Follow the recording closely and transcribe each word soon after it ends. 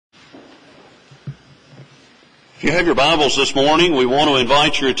If you have your Bibles this morning, we want to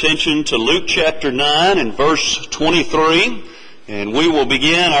invite your attention to Luke chapter 9 and verse 23. And we will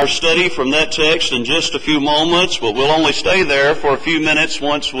begin our study from that text in just a few moments, but we'll only stay there for a few minutes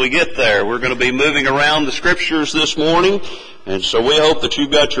once we get there. We're going to be moving around the Scriptures this morning, and so we hope that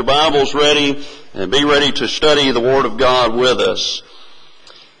you've got your Bibles ready and be ready to study the Word of God with us.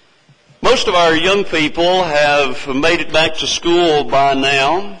 Most of our young people have made it back to school by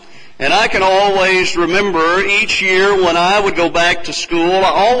now. And I can always remember each year when I would go back to school,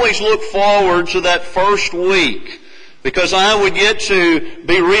 I always look forward to that first week because I would get to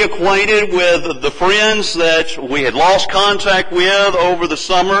be reacquainted with the friends that we had lost contact with over the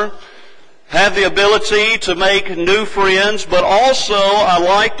summer, have the ability to make new friends, but also I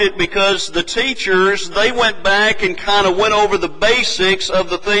liked it because the teachers, they went back and kind of went over the basics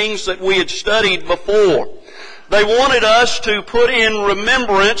of the things that we had studied before. They wanted us to put in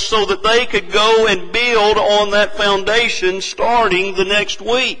remembrance so that they could go and build on that foundation starting the next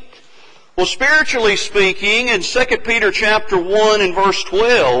week. Well, spiritually speaking, in 2 Peter chapter 1 and verse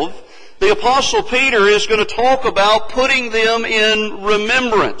 12, the Apostle Peter is going to talk about putting them in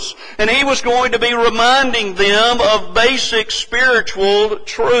remembrance. And he was going to be reminding them of basic spiritual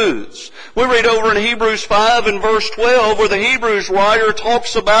truths. We read over in Hebrews 5 and verse 12 where the Hebrews writer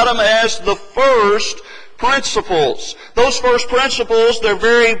talks about them as the first principles. Those first principles, they're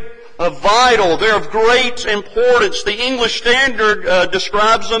very vital. They're of great importance. The English Standard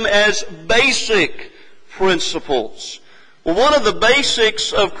describes them as basic principles. Well, one of the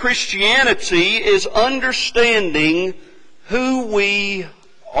basics of Christianity is understanding who we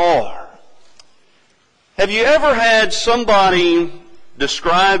are. Have you ever had somebody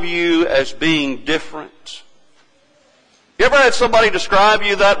describe you as being different? You ever had somebody describe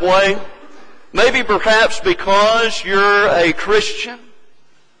you that way? Maybe perhaps because you're a Christian,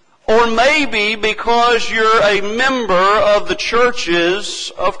 or maybe because you're a member of the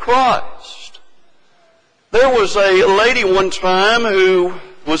churches of Christ. There was a lady one time who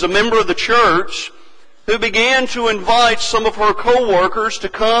was a member of the church who began to invite some of her co-workers to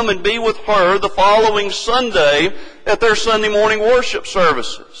come and be with her the following Sunday at their Sunday morning worship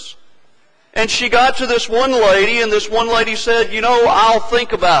services. And she got to this one lady, and this one lady said, I'll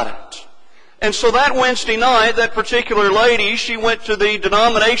think about it. And so that Wednesday night, that particular lady, she went to the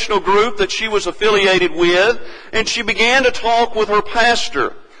denominational group that she was affiliated with, and she began to talk with her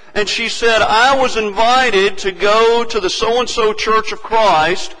pastor. And she said, I was invited to go to the so-and-so Church of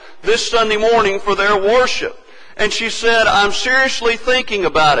Christ this Sunday morning for their worship. And she said, I'm seriously thinking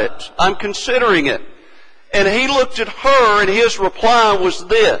about it. I'm considering it. And he looked at her, and his reply was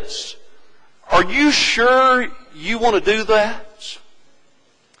this: Are you sure you want to do that?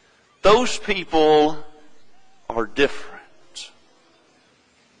 Those people are different.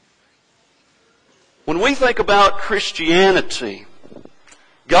 When we think about Christianity,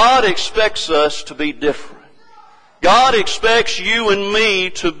 God expects us to be different. God expects you and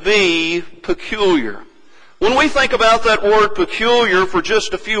me to be peculiar. When we think about that word peculiar for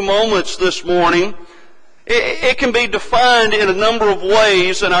just a few moments this morning, it can be defined in a number of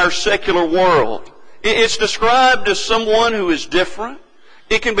ways in our secular world. It's described as someone who is different.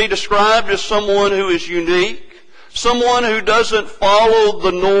 It can be described as someone who is unique, someone who doesn't follow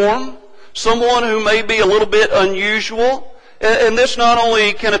the norm, someone who may be a little bit unusual. And this not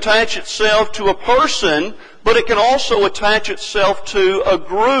only can attach itself to a person, but it can also attach itself to a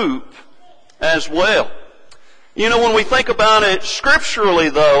group as well. When we think about it scripturally,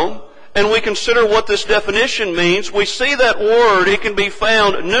 though, and we consider what this definition means, we see that word, it can be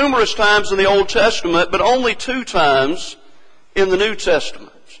found numerous times in the Old Testament, but only 2 times in the New Testament.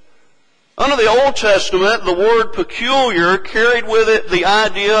 Under the Old Testament, the word peculiar carried with it the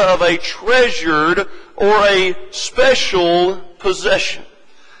idea of a treasured or a special possession.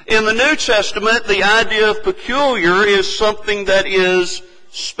 In the New Testament, the idea of peculiar is something that is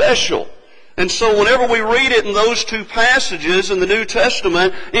special. And so whenever we read it in those 2 passages in the New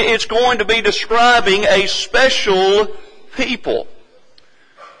Testament, it's going to be describing a special people.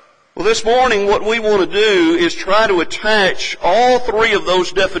 Well, this morning what we want to do is try to attach all 3 of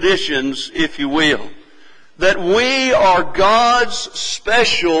those definitions, if you will. That we are God's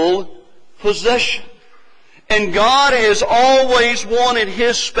special possession. And God has always wanted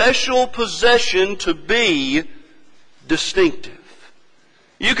His special possession to be distinctive.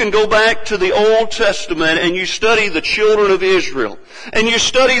 You can go back to the Old Testament and you study the children of Israel. And you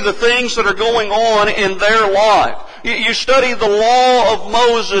study the things that are going on in their life. You study the law of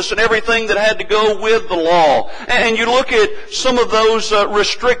Moses and everything that had to go with the law. And you look at some of those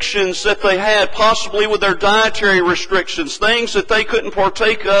restrictions that they had, possibly with their dietary restrictions, things that they couldn't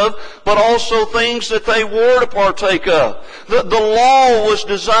partake of, but also things that they were to partake of. The law was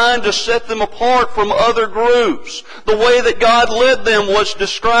designed to set them apart from other groups. The way that God led them was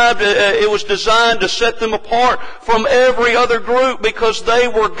described, it was designed to set them apart from every other group because they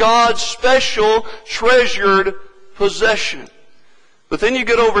were God's special, treasured possession. But then you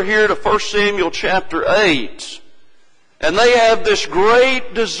get over here to 1 Samuel chapter 8, and they have this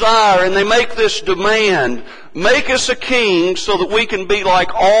great desire, and they make this demand, make us a king so that we can be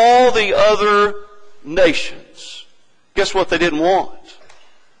like all the other nations. Guess what they didn't want?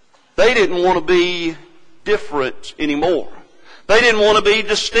 They didn't want to be different anymore. They didn't want to be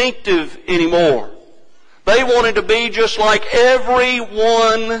distinctive anymore. They wanted to be just like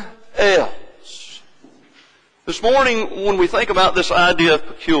everyone else. This morning, when we think about this idea of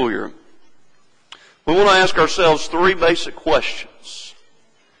peculiar, we want to ask ourselves three basic questions.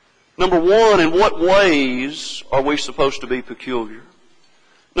 Number one, in what ways are we supposed to be peculiar?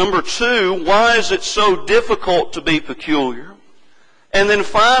 Number two, why is it so difficult to be peculiar? And then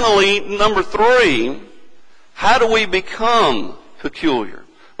finally, number three, how do we become peculiar?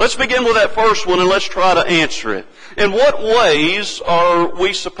 Let's begin with that first one and let's try to answer it. In what ways are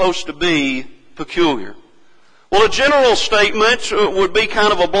we supposed to be peculiar? Well, a general statement would be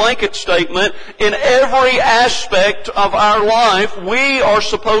kind of a blanket statement. In every aspect of our life, we are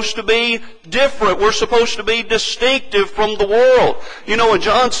supposed to be different. We're supposed to be distinctive from the world. You know, in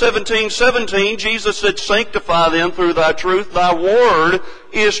John 17:17, Jesus said, "Sanctify them through thy truth. Thy word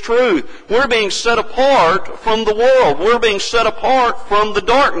is truth." We're being set apart from the world. We're being set apart from the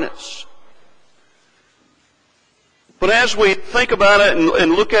darkness. But as we think about it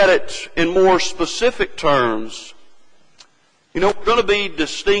and look at it in more specific terms, you know, we're going to be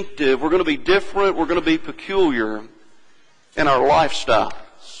distinctive, we're going to be different, we're going to be peculiar in our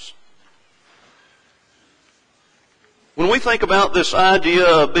lifestyles. When we think about this idea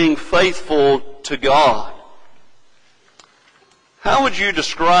of being faithful to God, how would you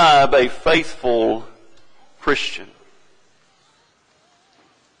describe a faithful Christian?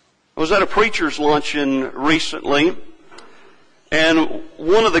 I was at a preacher's luncheon recently, and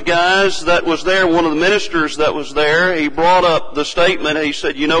one of the guys that was there, one of the ministers that was there, he brought up the statement. He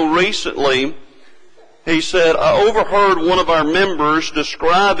said, you know, recently, he said, I overheard one of our members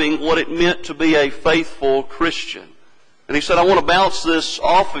describing what it meant to be a faithful Christian. And he said, I want to bounce this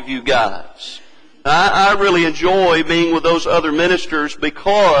off of you guys. I really enjoy being with those other ministers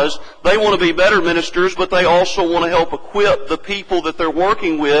because they want to be better ministers, but they also want to help equip the people that they're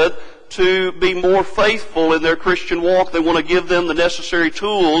working with to be more faithful in their Christian walk. They want to give them the necessary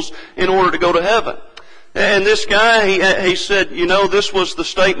tools in order to go to heaven. And this guy, he said, you know, this was the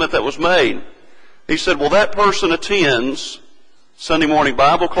statement that was made. He said, well, that person attends Sunday morning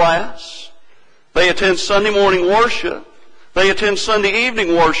Bible class. They attend Sunday morning worship. They attend Sunday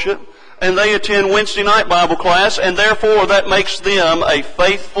evening worship. And they attend Wednesday night Bible class. And therefore, that makes them a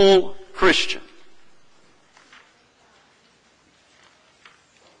faithful Christian.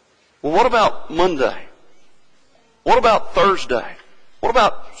 Well, what about Monday? What about Thursday? What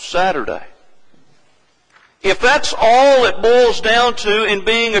about Saturday? If that's all it boils down to in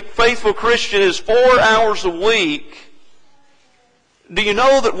being a faithful Christian is 4 hours a week, do you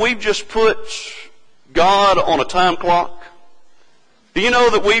know that we've just put God on a time clock? Do you know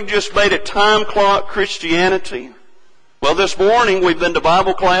that we've just made it time clock Christianity? Well, this morning we've been to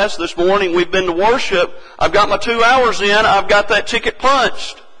Bible class. This morning we've been to worship. I've got my 2 hours in. I've got that ticket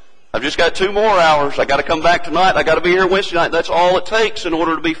punched. I've just got 2 more hours. I've got to come back tonight. I've got to be here Wednesday night. That's all it takes in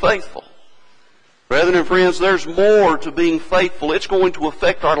order to be faithful. Brethren and friends, there's more to being faithful. It's going to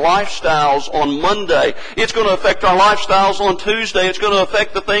affect our lifestyles on Monday. It's going to affect our lifestyles on Tuesday. It's going to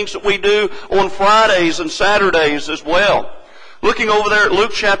affect the things that we do on Fridays and Saturdays as well. Looking over there at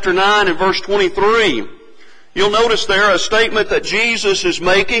Luke chapter 9 and verse 23, you'll notice there a statement that Jesus is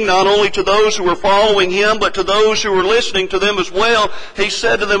making not only to those who are following Him, but to those who are listening to them as well. He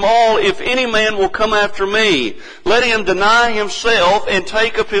said to them all, if any man will come after me, let him deny himself and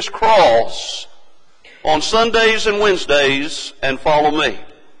take up his cross on Sundays and Wednesdays and follow me.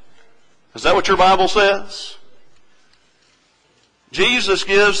 Is that what your Bible says? Jesus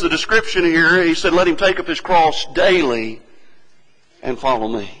gives the description here. He said, let him take up his cross daily and follow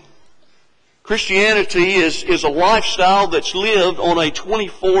me. Christianity is a lifestyle that's lived on a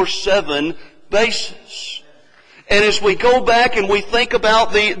 24/7 basis. And as we go back and we think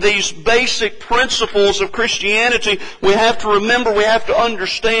about these basic principles of Christianity, we have to remember, we have to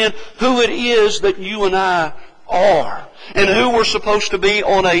understand who it is that you and I are, and who we're supposed to be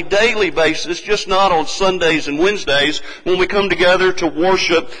on a daily basis, just not on Sundays and Wednesdays when we come together to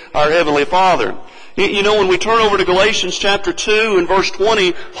worship our Heavenly Father. You know, when we turn over to Galatians chapter 2 and verse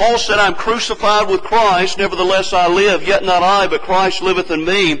 20, Paul said, I'm crucified with Christ, nevertheless I live, yet not I, but Christ liveth in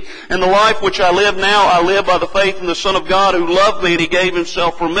me. And the life which I live now, I live by the faith in the Son of God who loved me and He gave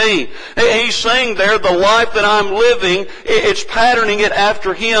Himself for me. He's saying there, the life that I'm living, it's patterning it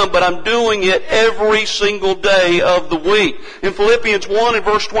after Him, but I'm doing it every single day of the week. In Philippians 1 and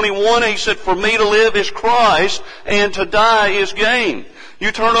verse 21, he said, for me to live is Christ, and to die is gain.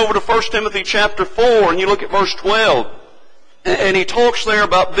 You turn over to 1 Timothy chapter 4 and you look at verse 12. And he talks there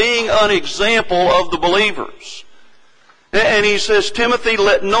about being an example of the believers. And he says, Timothy,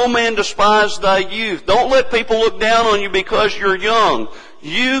 let no man despise thy youth. Don't let people look down on you because you're young.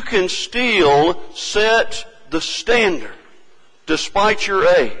 You can still set the standard despite your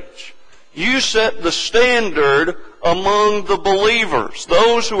age. You set the standard among the believers,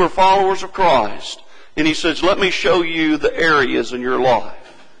 those who are followers of Christ. And he says, let me show you the areas in your life.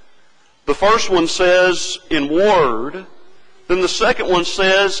 The first one says in word, then the second one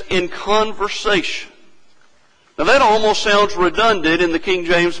says in conversation. Now that almost sounds redundant in the King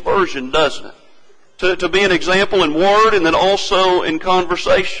James Version, doesn't it? To be an example in word and then also in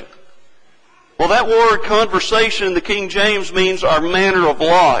conversation. Well, that word conversation in the King James means our manner of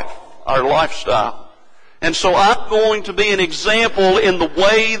life, our lifestyle. And so I'm going to be an example in the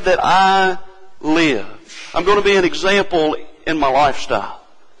way that I live. I'm going to be an example in my lifestyle.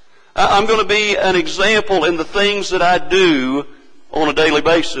 I'm going to be an example in the things that I do on a daily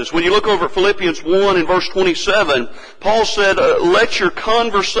basis. When you look over at Philippians 1 and verse 27, Paul said, let your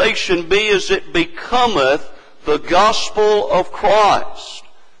conversation be as it becometh the gospel of Christ.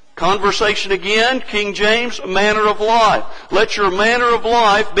 Conversation again, King James, manner of life. Let your manner of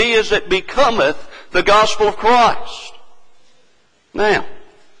life be as it becometh the gospel of Christ. Now,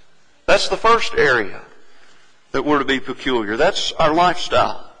 that's the first area that we're to be peculiar. That's our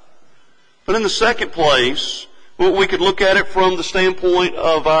lifestyle. But in the second place, we could look at it from the standpoint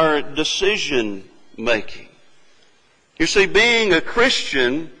of our decision making. You see, being a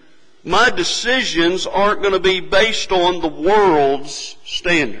Christian, my decisions aren't going to be based on the world's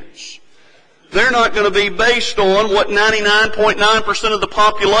standards. They're not going to be based on what 99.9% of the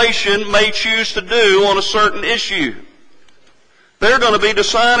population may choose to do on a certain issue. They're going to be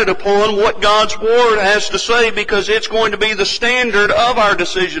decided upon what God's Word has to say because it's going to be the standard of our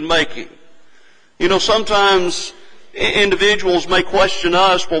decision making. You know, sometimes individuals may question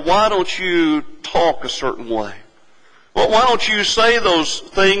us, well, why don't you talk a certain way? Well, why don't you say those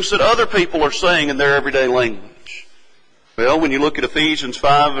things that other people are saying in their everyday language? Well, when you look at Ephesians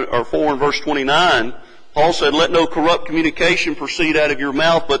 5 or 4 and verse 29, Paul said, let no corrupt communication proceed out of your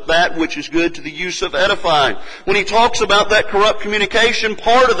mouth, but that which is good to the use of edifying. When he talks about that corrupt communication,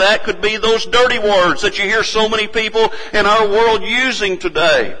 part of that could be those dirty words that you hear so many people in our world using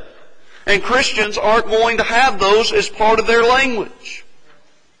today. And Christians aren't going to have those as part of their language.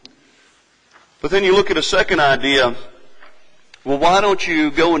 But then you look at a second idea. Well, why don't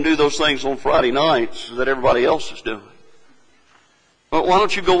you go and do those things on Friday nights that everybody else is doing? Well, why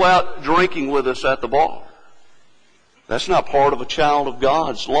don't you go out drinking with us at the bar? That's not part of a child of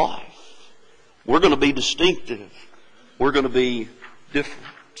God's life. We're going to be distinctive. We're going to be different.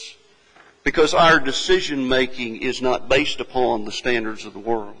 Because our decision making is not based upon the standards of the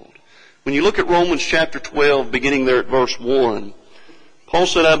world. When you look at Romans chapter 12, beginning there at verse 1, Paul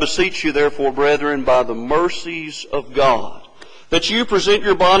said, I beseech you therefore, brethren, by the mercies of God, that you present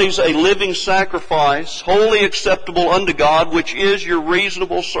your bodies a living sacrifice, wholly acceptable unto God, which is your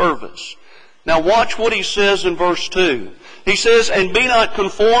reasonable service. Now watch what he says in verse 2. He says, and be not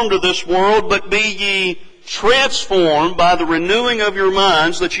conformed to this world, but be ye transformed by the renewing of your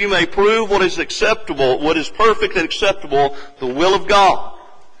minds, that you may prove what is acceptable, what is perfect and acceptable, the will of God.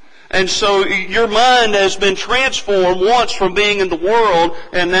 And so your mind has been transformed once from being in the world,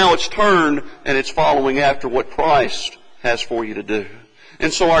 and now it's turned and it's following after what Christ has for you to do.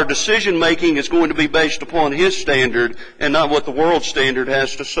 And so our decision making is going to be based upon His standard and not what the world's standard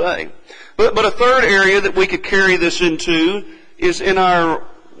has to say. But a third area that we could carry this into is in our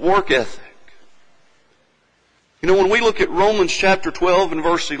work ethic. You know, when we look at Romans chapter 12 and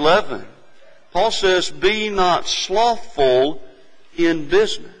verse 11, Paul says, be not slothful in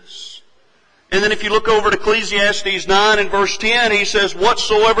business. And then if you look over at Ecclesiastes 9 and verse 10, he says,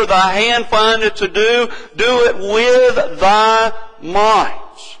 whatsoever thy hand findeth to do, do it with thy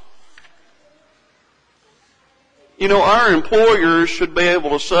might. You know, our employers should be able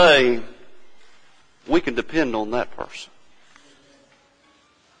to say, we can depend on that person.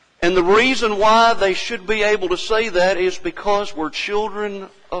 And the reason why they should be able to say that is because we're children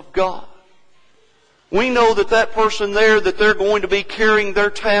of God. We know that that person there, that they're going to be carrying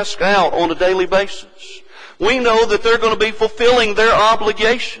their task out on a daily basis. We know that they're going to be fulfilling their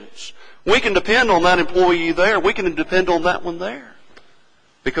obligations. We can depend on that employee there. We can depend on that one there.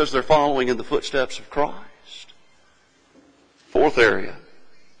 Because they're following in the footsteps of Christ. Fourth area.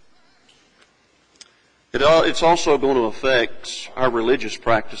 It's also going to affect our religious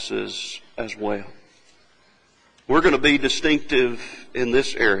practices as well. We're going to be distinctive in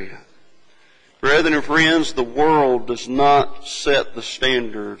this area. Brethren and friends, the world does not set the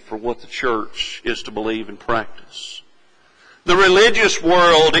standard for what the church is to believe and practice. The religious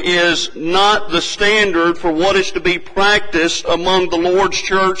world is not the standard for what is to be practiced among the Lord's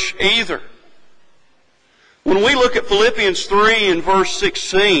church either. When we look at Philippians 3 and verse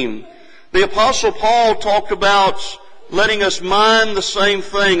 16, the Apostle Paul talked about letting us mind the same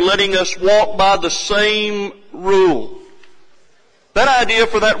thing, letting us walk by the same rule. That idea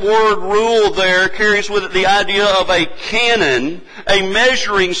for that word rule there carries with it the idea of a canon, a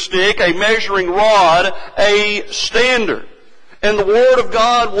measuring stick, a measuring rod, a standard. And the Word of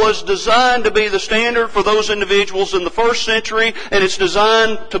God was designed to be the standard for those individuals in the first century, and it's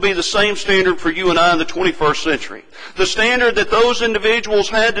designed to be the same standard for you and I in the 21st century. The standard that those individuals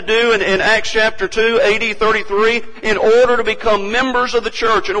had to do in Acts chapter 2, AD 33, in order to become members of the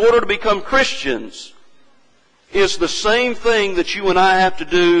church, in order to become Christians, is the same thing that you and I have to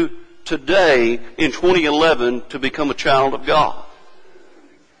do today in 2011 to become a child of God.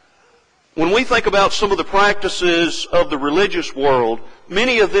 When we think about some of the practices of the religious world,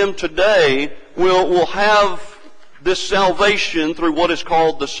 many of them today will have this salvation through what is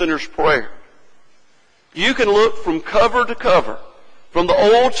called the sinner's prayer. You can look from cover to cover, from the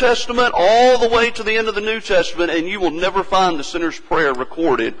Old Testament all the way to the end of the New Testament, and you will never find the sinner's prayer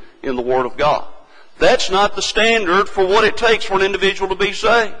recorded in the Word of God. That's not the standard for what it takes for an individual to be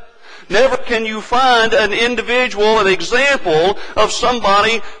saved. Never can you find an individual, an example of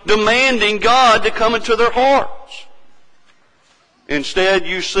somebody demanding God to come into their hearts. Instead,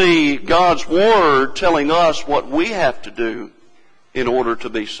 you see God's Word telling us what we have to do in order to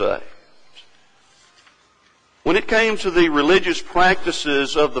be saved. When it came to the religious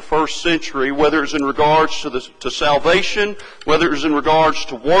practices of the first century, whether it's in regards to salvation, whether it's in regards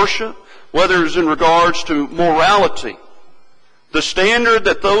to worship, whether it's in regards to morality, the standard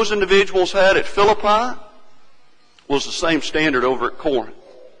that those individuals had at Philippi was the same standard over at Corinth.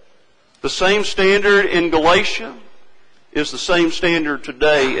 The same standard in Galatia is the same standard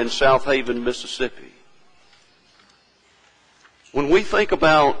today in South Haven, Mississippi. When we think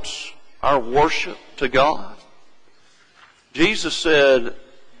about our worship to God, Jesus said,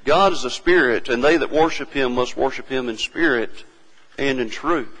 God is a spirit, and they that worship Him must worship Him in spirit and in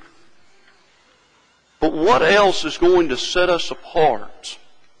truth. But what else is going to set us apart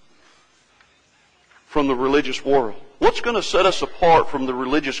from the religious world? What's going to set us apart from the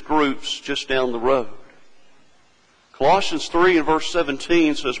religious groups just down the road? Colossians 3 and verse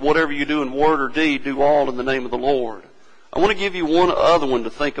 17 says, whatever you do in word or deed, do all in the name of the Lord. I want to give you one other one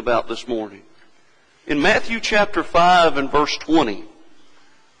to think about this morning. In Matthew chapter 5 and verse 20,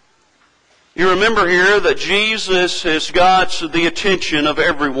 you remember here that Jesus has got the attention of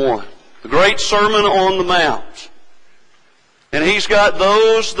everyone. The great Sermon on the Mount. And He's got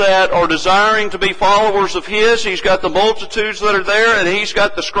those that are desiring to be followers of His. He's got the multitudes that are there, and He's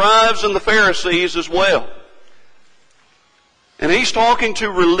got the scribes and the Pharisees as well. And He's talking to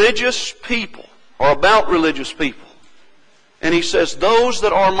religious people, or about religious people. And He says, those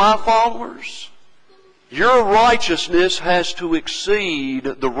that are my followers, your righteousness has to exceed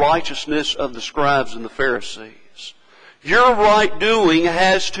the righteousness of the scribes and the Pharisees. Your right doing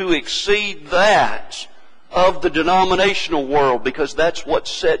has to exceed that of the denominational world, because that's what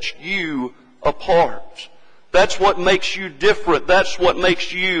sets you apart. That's what makes you different. That's what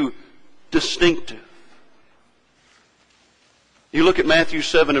makes you distinctive. You look at Matthew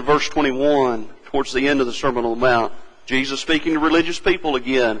 7 and verse 21, towards the end of the Sermon on the Mount. Jesus speaking to religious people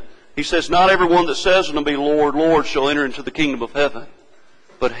again. He says, not everyone that says unto me, Lord, Lord, shall enter into the kingdom of heaven,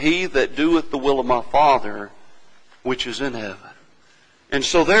 but he that doeth the will of my Father which is in heaven. And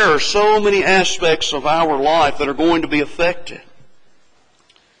so there are so many aspects of our life that are going to be affected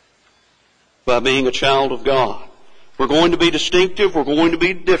by being a child of God. We're going to be distinctive, we're going to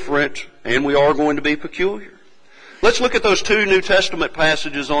be different, and we are going to be peculiar. Let's look at those two New Testament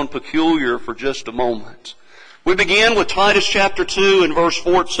passages on peculiar for just a moment. We begin with Titus chapter 2 and verse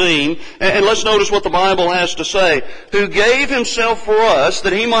 14, and let's notice what the Bible has to say. Who gave Himself for us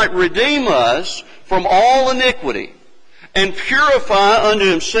that He might redeem us from all iniquity, and purify unto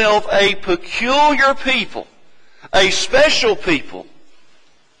himself a peculiar people, a special people.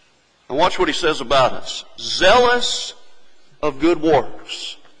 And watch what he says about us. Zealous of good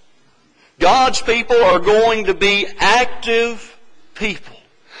works. God's people are going to be active people.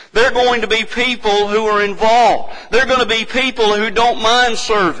 They're going to be people who are involved. They're going to be people who don't mind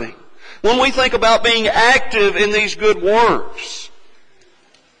serving. When we think about being active in these good works,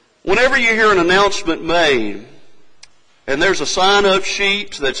 whenever you hear an announcement made, and there's a sign-up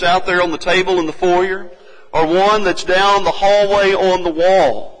sheet that's out there on the table in the foyer, or one that's down the hallway on the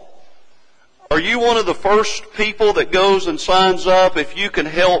wall, are you one of the first people that goes and signs up if you can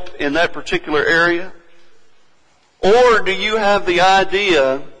help in that particular area? Or do you have the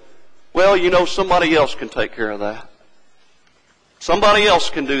idea, well, you know, somebody else can take care of that. Somebody else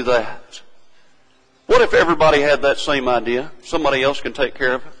can do that. What if everybody had that same idea? Somebody else can take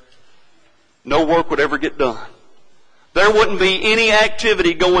care of it. No work would ever get done. There wouldn't be any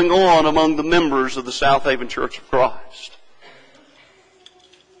activity going on among the members of the South Haven Church of Christ.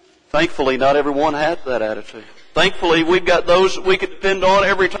 Thankfully, not everyone had that attitude. Thankfully, we've got those we can depend on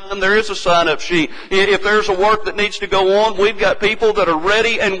every time there is a sign-up sheet. If there's a work that needs to go on, we've got people that are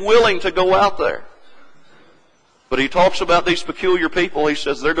ready and willing to go out there. But he talks about these peculiar people. He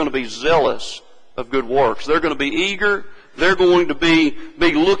says they're going to be zealous of good works. They're going to be eager. They're going to be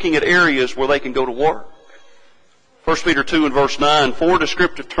looking at areas where they can go to work. 1 Peter 2 and verse 9, 4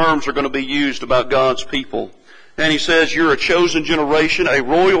 descriptive terms are going to be used about God's people. And he says, you're a chosen generation, a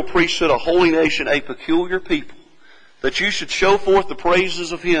royal priesthood, a holy nation, a peculiar people, that you should show forth the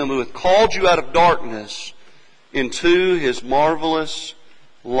praises of Him who hath called you out of darkness into His marvelous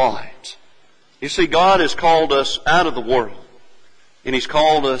light. You see, God has called us out of the world, and He's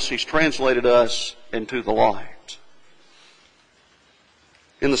called us, He's translated us into the light.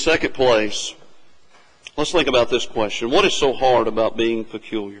 In the second place, let's think about this question. What is so hard about being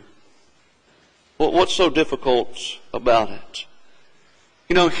peculiar? What's so difficult about it?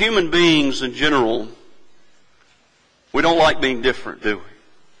 You know, human beings in general, we don't like being different, do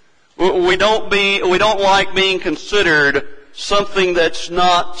we? We don't like being considered something that's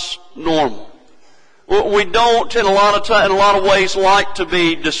not normal. We don't, in a lot of ways, like to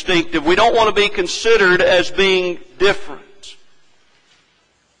be distinctive. We don't want to be considered as being different.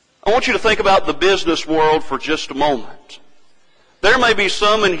 I want you to think about the business world for just a moment. There may be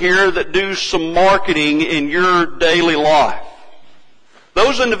some in here that do some marketing in your daily life.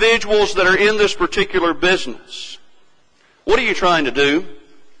 Those individuals that are in this particular business, what are you trying to do?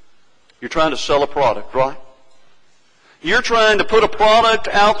 You're trying to sell a product, right? You're trying to put a product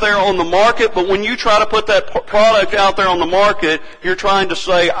out there on the market, but when you try to put that product out there on the market, you're trying to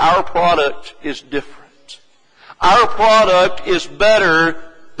say our product is different. Our product is better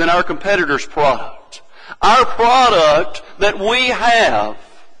than our competitor's product. Our product that we have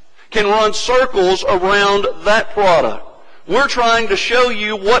can run circles around that product. We're trying to show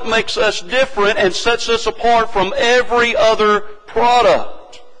you what makes us different and sets us apart from every other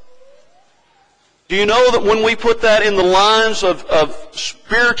product. Do you know that when we put that in the lines of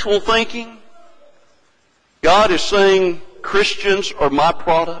spiritual thinking, God is saying, Christians are my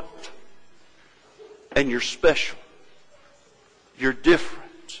product, and you're special. You're different.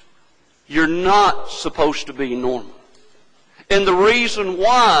 You're not supposed to be normal. And the reason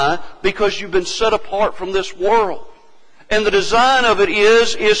why, because you've been set apart from this world. And the design of it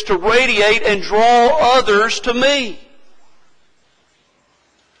is to radiate and draw others to me.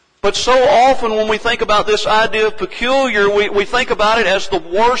 But so often when we think about this idea of peculiar, we think about it as the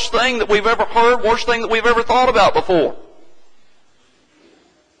worst thing that we've ever heard, worst thing that we've ever thought about before.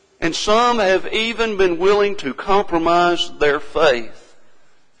 And some have even been willing to compromise their faith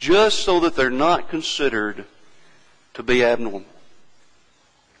just so that they're not considered to be abnormal.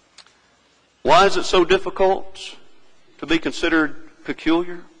 Why is it so difficult to be considered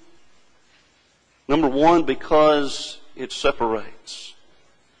peculiar? Number one, because it separates.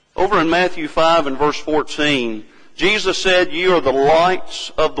 Over in Matthew 5 and verse 14, Jesus said, "You are the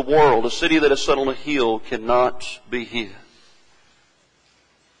lights of the world. A city that is set on a hill cannot be hid."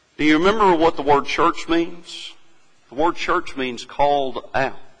 Do you remember what the word church means? The word church means called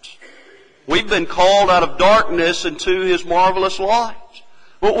out. We've been called out of darkness into His marvelous light.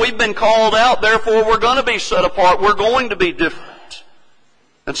 Well, we've been called out, therefore we're going to be set apart. We're going to be different.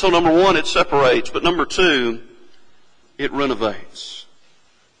 And so number one, it separates. But number two, it renovates.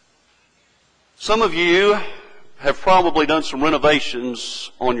 Some of you have probably done some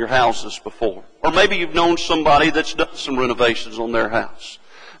renovations on your houses before. Or maybe you've known somebody that's done some renovations on their house.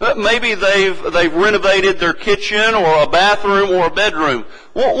 Maybe they've renovated their kitchen or a bathroom or a bedroom.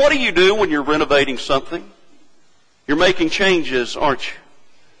 What do you do when you're renovating something? You're making changes, aren't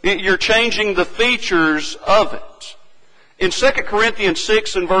you? You're changing the features of it. In 2 Corinthians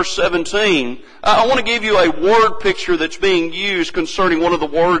 6 and verse 17, I want to give you a word picture that's being used concerning one of the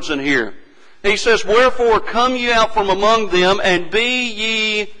words in here. He says, "Wherefore come ye out from among them, and be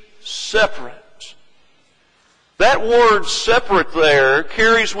ye separate." That word separate there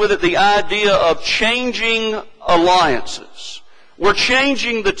carries with it the idea of changing alliances. We're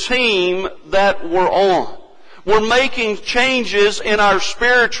changing the team that we're on. We're making changes in our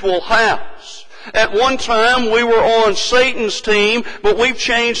spiritual house. At one time we were on Satan's team, but we've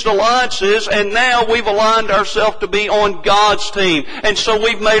changed alliances, and now we've aligned ourselves to be on God's team. And so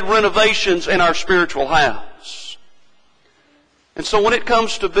we've made renovations in our spiritual house. And so when it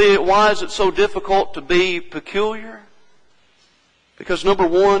comes to why is it so difficult to be peculiar? Because number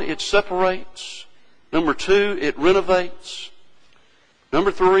one, it separates. Number two, it renovates.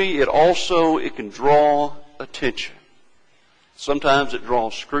 Number three, it can draw attention. Sometimes it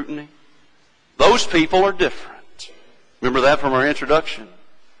draws scrutiny. Those people are different. Remember that from our introduction.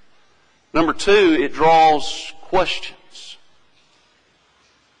 Number two, it draws questions.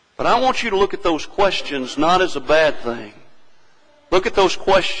 But I want you to look at those questions not as a bad thing. Look at those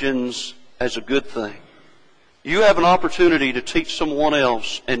questions as a good thing. You have an opportunity to teach someone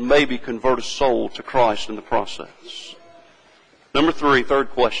else and maybe convert a soul to Christ in the process. Number three,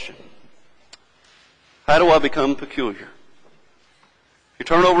 third question. How do I become peculiar? You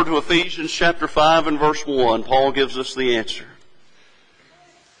turn over to Ephesians chapter 5 and verse 1. Paul gives us the answer.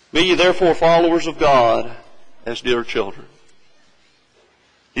 Be ye therefore followers of God as dear children.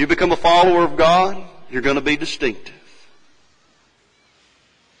 You become a follower of God, you're going to be distinctive.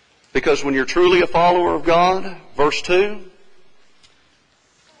 Because when you're truly a follower of God, verse 2,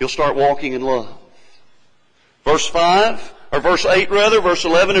 you'll start walking in love. Verse 5, or verse 8 rather, verse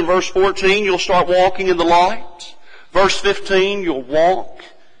 11 and verse 14, you'll start walking in the light. Verse 15, you'll walk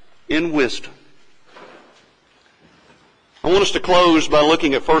in wisdom. I want us to close by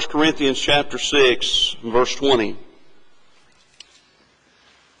looking at 1 Corinthians chapter 6, verse 20.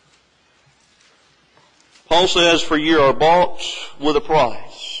 Paul says, "For ye are bought with a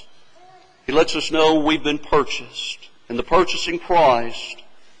price." He lets us know we've been purchased. And the purchasing price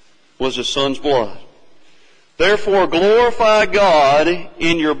was His Son's blood. "Therefore glorify God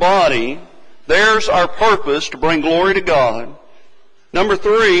in your body." There's our purpose, to bring glory to God. Number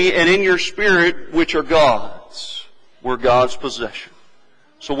three, "and in your spirit, which are God's." We're God's possession.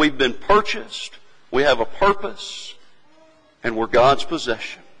 So we've been purchased, we have a purpose, and we're God's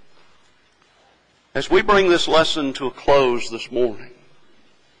possession. As we bring this lesson to a close this morning,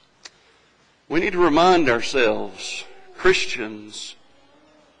 we need to remind ourselves, Christians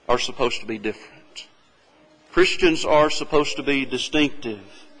are supposed to be different. Christians are supposed to be distinctive,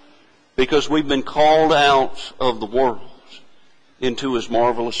 because we've been called out of the world into His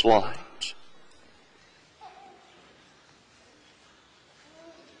marvelous light.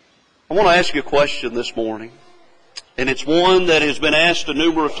 I want to ask you a question this morning, and it's one that has been asked a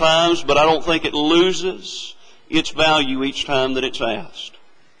number of times, but I don't think it loses its value each time that it's asked.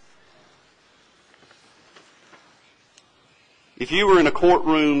 If you were in a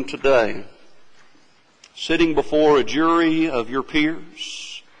courtroom today, sitting before a jury of your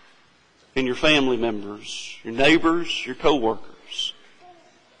peers, and your family members, your neighbors, your co-workers,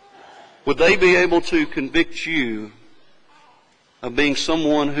 would they be able to convict you of being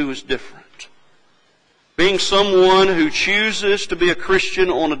someone who is different? Being someone who chooses to be a Christian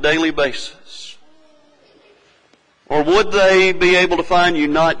on a daily basis? Or would they be able to find you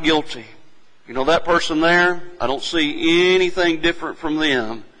not guilty? You know, that person there, I don't see anything different from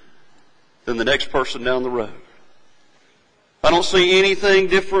them than the next person down the road. I don't see anything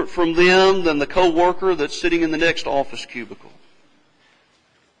different from them than the co-worker that's sitting in the next office cubicle.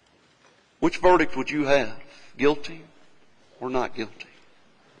 Which verdict would you have? Guilty or not guilty?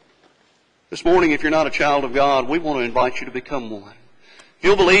 This morning, if you're not a child of God, we want to invite you to become one. If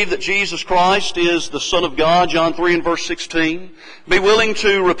you'll believe that Jesus Christ is the Son of God, John 3 and verse 16. Be willing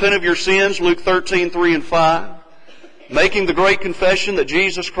to repent of your sins, Luke 13, 3 and 5. Making the great confession that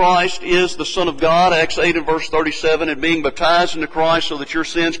Jesus Christ is the Son of God, Acts 8 and verse 37, and being baptized into Christ so that your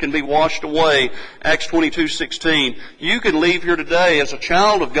sins can be washed away, Acts 22:16. You can leave here today as a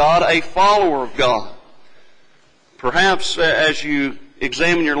child of God, a follower of God. Perhaps as you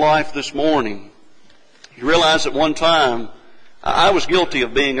examine your life this morning, you realize at one time I was guilty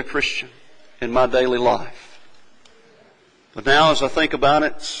of being a Christian in my daily life. But now as I think about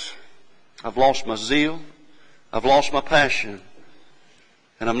it, I've lost my zeal. I've lost my passion,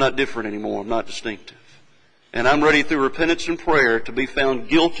 and I'm not different anymore. I'm not distinctive. And I'm ready through repentance and prayer to be found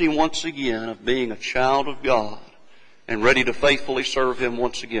guilty once again of being a child of God and ready to faithfully serve Him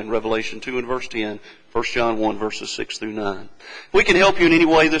once again. Revelation 2 and verse 10, 1 John 1 verses 6 through 9. If we can help you in any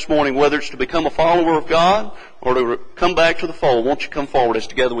way this morning, whether it's to become a follower of God or to come back to the fold, won't you come forward as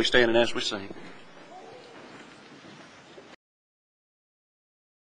together we stand and as we sing.